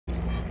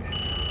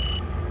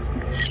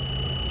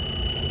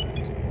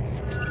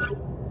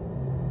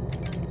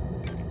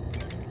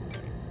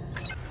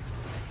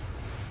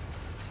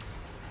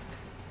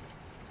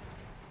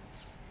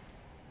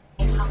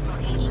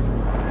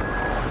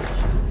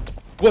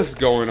What's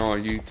going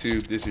on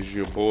YouTube? This is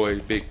your boy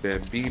Big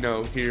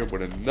Bambino here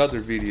with another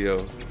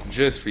video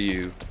just for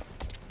you.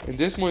 And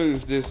this one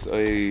is just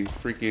a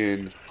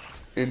freaking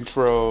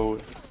intro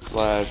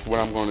slash what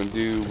I'm gonna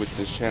do with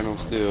this channel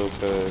still,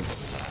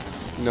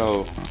 because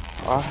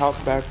I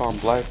hopped back on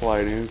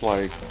Blacklight and it's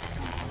like,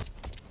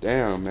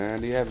 damn man,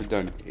 they haven't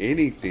done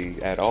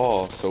anything at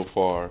all so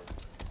far.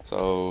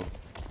 So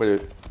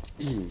but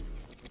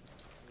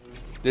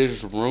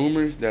there's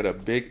rumors that a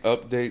big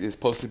update is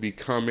supposed to be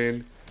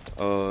coming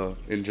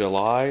in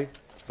July,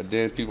 but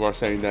then people are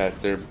saying that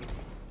they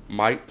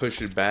might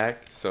push it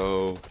back,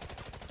 so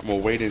I'm gonna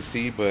wait and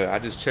see. But I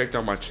just checked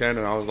on my channel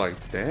and I was like,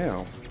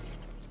 damn,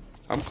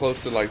 I'm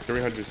close to like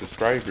 300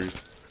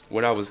 subscribers.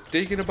 What I was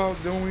thinking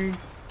about doing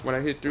when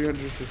I hit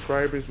 300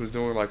 subscribers was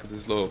doing like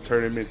this little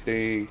tournament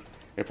thing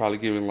and probably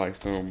giving like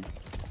some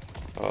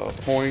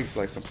points,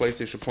 like some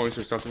PlayStation points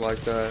or something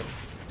like that.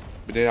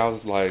 But then I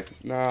was like,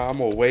 nah, I'm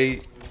gonna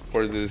wait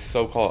for this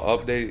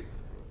so-called update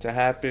to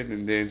happen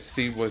and then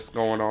see what's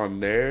going on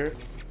there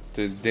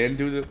to then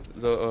do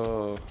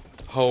the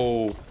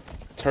whole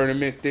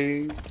tournament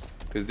thing.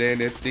 Because then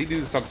if they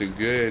do something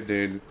good,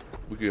 then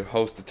we could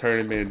host a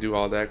tournament and do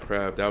all that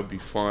crap. That would be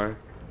fun.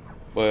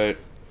 But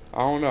I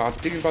don't know, I'm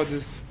thinking about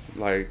just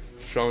like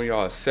showing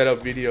y'all a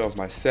setup video of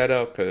my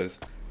setup, because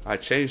I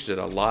changed it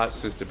a lot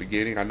since the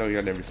beginning. I know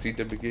y'all never seen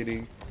the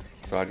beginning,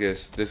 so I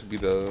guess this will be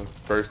the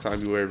first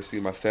time you ever see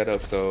my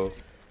setup. So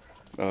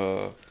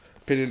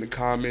put in the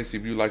comments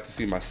if you like to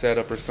see my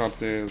setup or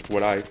something,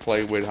 what I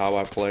play with, how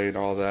I play and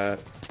all that.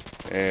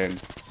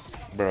 And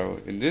bro,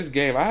 in this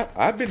game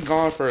I've been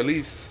gone for at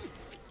least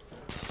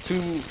 2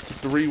 to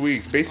 3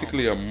 weeks,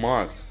 basically a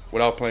month,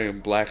 without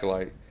playing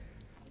Blacklight.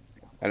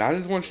 And I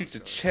just want you to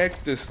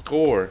check the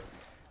score.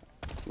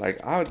 Like,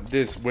 I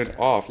just went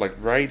off, like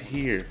right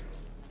here.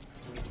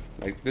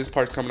 Like, this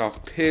part's coming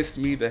off, pissed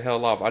me the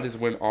hell off. I just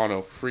went on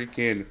a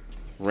freaking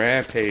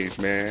rampage,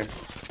 man.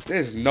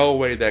 There's no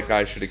way that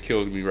guy should have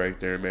killed me right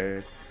there,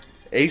 man.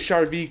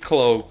 HRV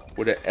cloak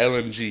with an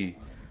LMG.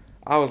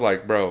 I was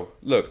like, bro,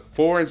 look,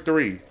 4 and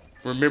 3.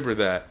 Remember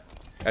that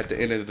at the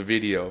end of the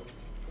video.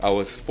 I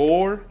was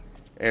 4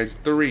 and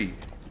 3.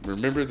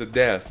 Remember the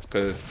deaths,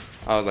 because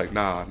I was like,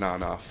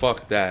 nah,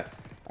 fuck that.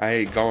 I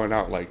ain't going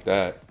out like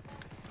that.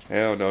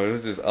 Hell no, it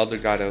was this other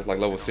guy that was like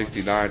level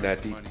 69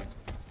 that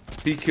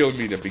he killed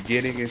me in the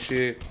beginning and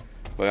shit.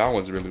 But I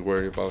wasn't really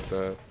worried about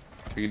that.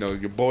 You know,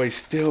 your boy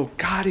still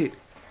got it.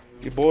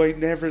 Your boy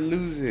never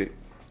lose it.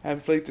 I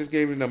haven't played this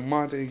game in a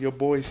month and your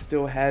boy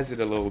still has it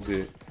a little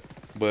bit.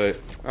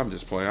 But I'm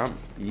just playing. I'm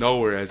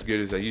nowhere as good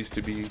as I used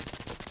to be.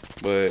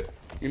 But,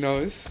 you know,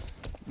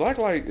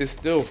 Blacklight is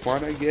still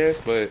fun, I guess.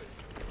 But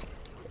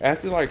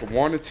after like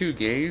 1 or 2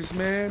 games,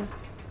 man,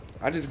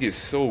 I just get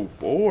so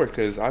bored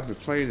because I've been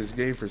playing this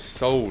game for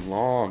so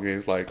long. And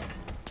it's like,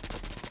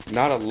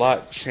 not a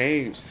lot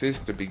changed since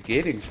the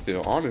beginning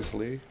still,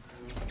 honestly.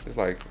 It's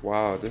like,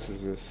 wow, this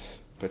is just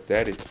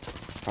pathetic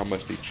how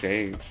much they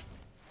changed.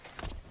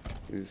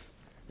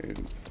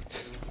 And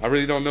I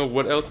really don't know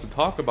what else to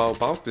talk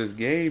about this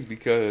game,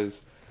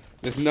 because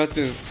there's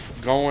nothing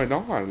going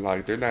on.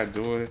 Like, they're not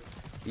doing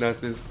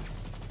nothing.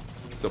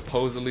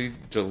 Supposedly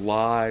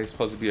July is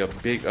supposed to be a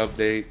big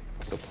update,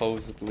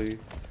 supposedly.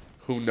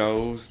 Who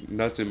knows?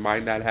 Nothing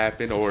might not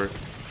happen, or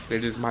they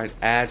just might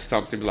add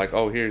something like,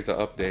 oh, here's the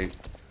update.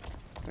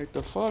 Like,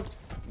 the fuck?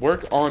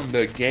 Work on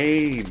the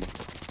game.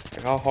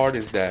 Like, how hard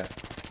is that?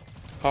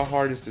 How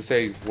hard is to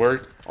say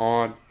work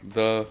on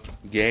the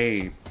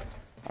game?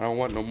 I don't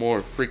want no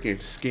more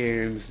freaking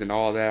skins and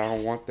all that. I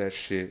don't want that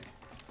shit.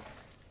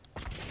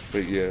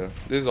 But yeah,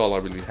 this is all I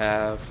really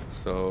have.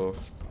 So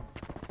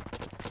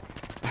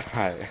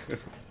I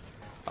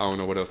don't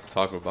know what else to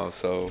talk about.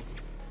 So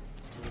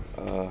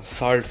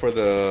sorry for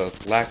the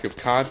lack of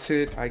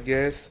content, I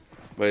guess.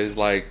 But it's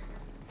like,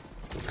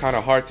 it's kind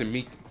of hard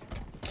to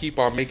keep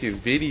on making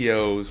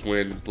videos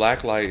when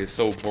Blacklight is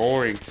so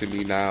boring to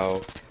me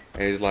now.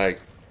 And it's like,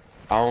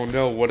 I don't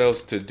know what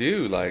else to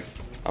do. Like,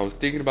 I was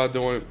thinking about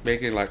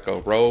making like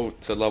a road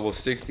to level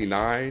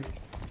 69,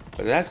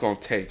 but that's gonna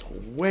take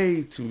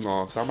way too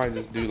long. So I might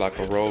just do like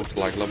a road to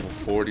like level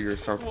 40 or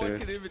something.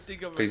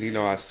 Because, you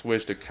know, I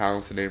switched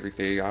accounts and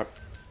everything.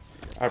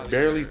 I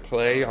barely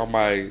play on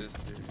my,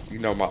 you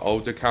know, my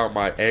old account,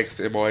 my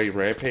ex-MOA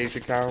Rampage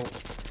account.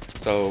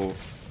 So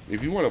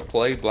if you want to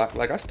play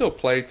like I still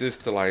play this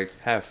to like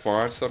have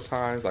fun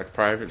sometimes, like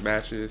private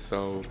matches.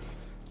 So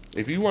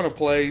if you want to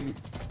play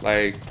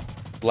like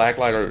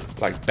Blacklight or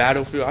like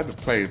Battlefield, I've been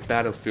playing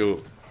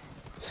Battlefield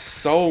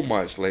so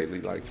much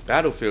lately. Like,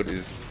 Battlefield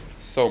is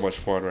so much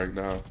fun right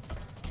now.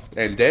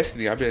 And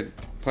Destiny, I've been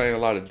playing a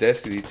lot of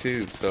Destiny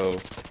too. So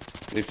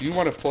if you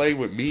want to play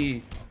with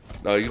me,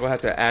 you're gonna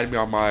have to add me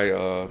on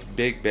my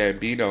Big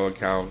Bambino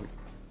account,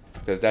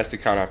 because that's the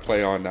account I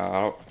play on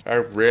now. I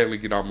rarely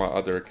get on my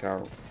other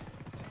account.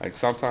 Like,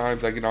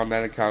 sometimes I get on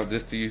that account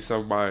just to use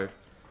some of my,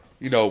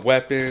 you know,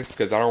 weapons,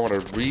 because I don't want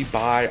to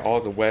rebuy all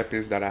the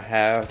weapons that I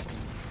have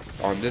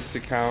on this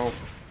account.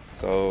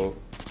 So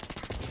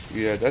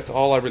yeah, that's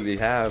all I really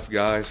have,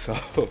 guys. So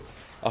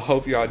I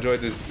hope y'all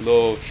enjoyed this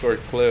little short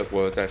clip.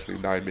 Well, it's actually a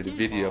 9-minute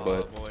video,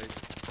 but Boy.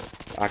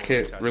 I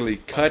can't really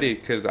cut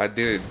it because I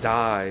didn't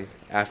die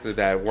after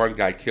that one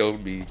guy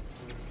killed me.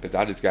 Because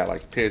I just got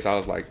like pissed. I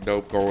was like,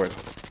 nope, going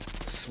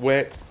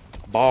sweat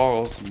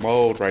balls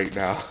mode right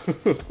now.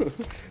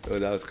 So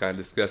that was kind of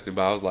disgusting.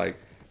 But I was like,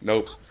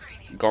 nope,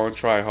 going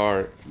try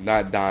hard,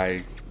 not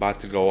dying, about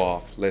to go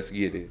off. Let's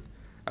get it.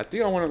 I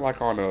think I wanted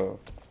like on a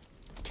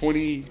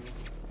 20,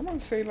 I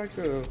want to say like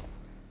a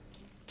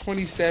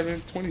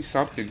 27, 20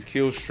 something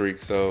kill streak.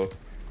 So,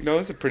 you know,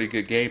 it's a pretty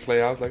good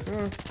gameplay. I was like,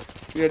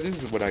 yeah,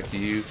 this is what I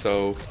can use.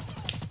 So,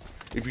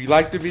 if you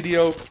liked the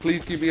video,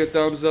 please give me a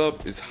thumbs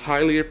up. It's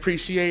highly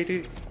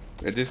appreciated.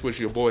 And this was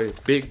your boy,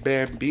 Big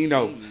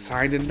Bambino,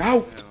 signing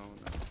out.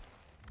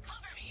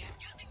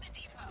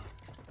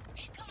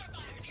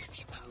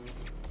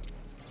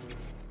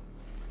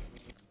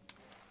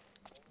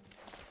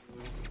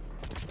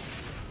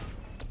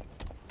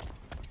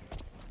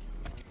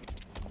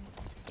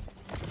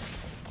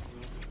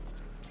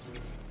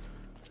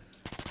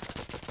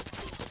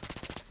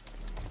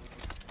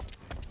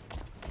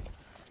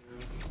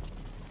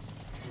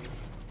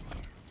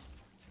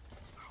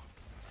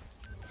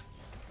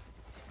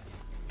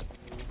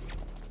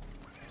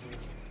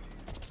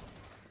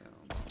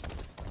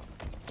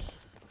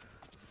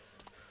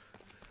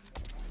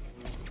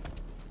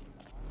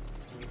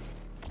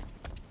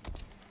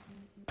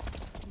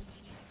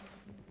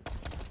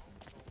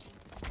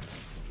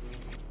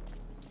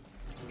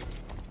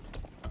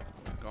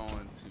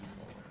 Going too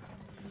far.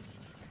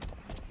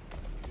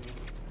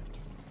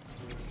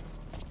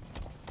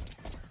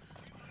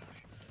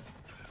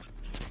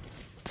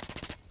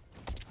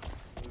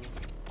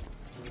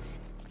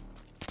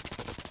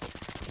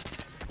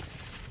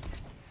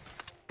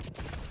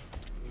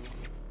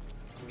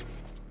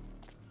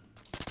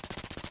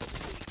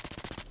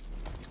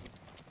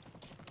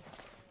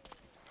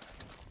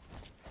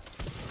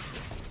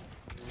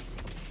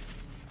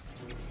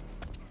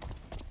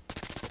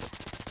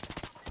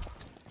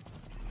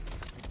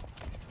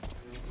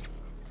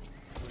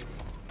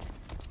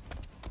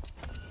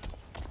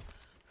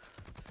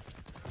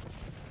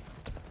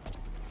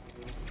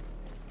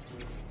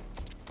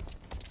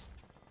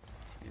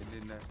 And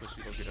then that's what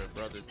she go get her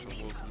brother to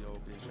whoop the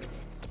old bitch ass.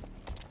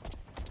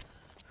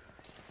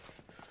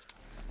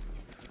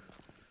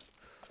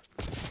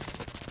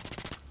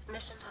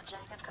 Mission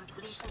objective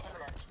completion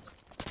imminent.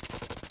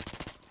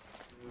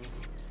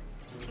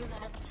 2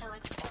 minutes till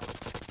explode.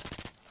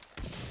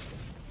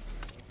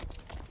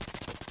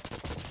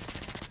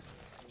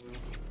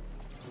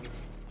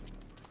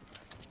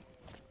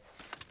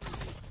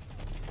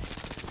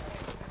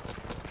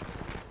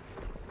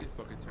 It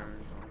fucking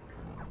turns on.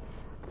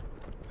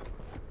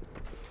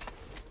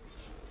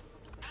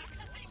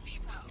 Accessing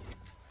depot.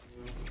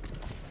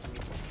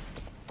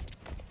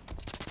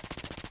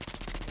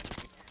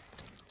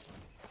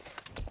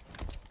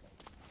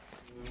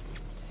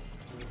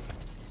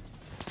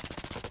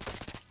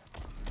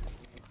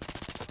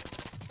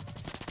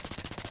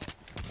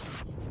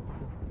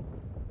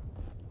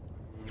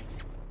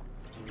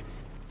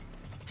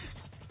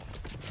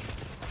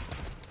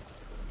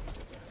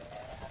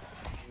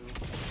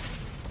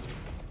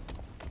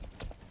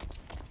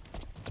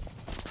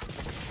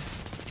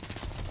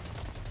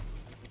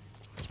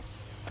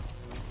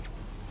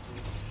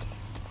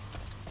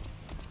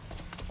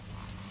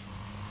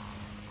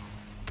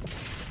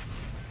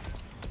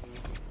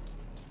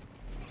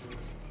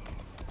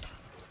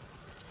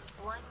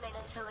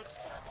 Till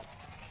explode.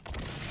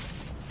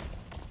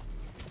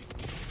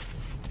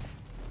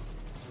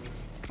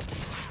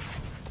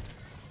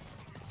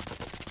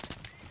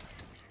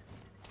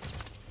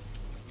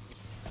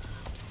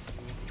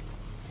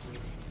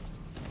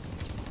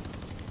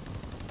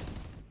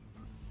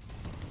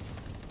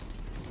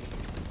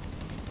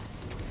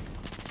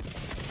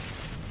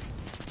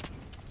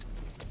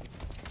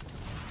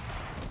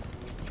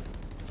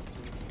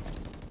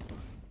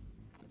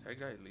 Did that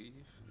guy leave?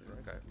 Yeah,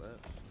 that guy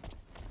left.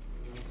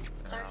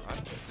 I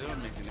still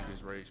making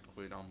niggas rage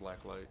quit on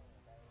Blacklight.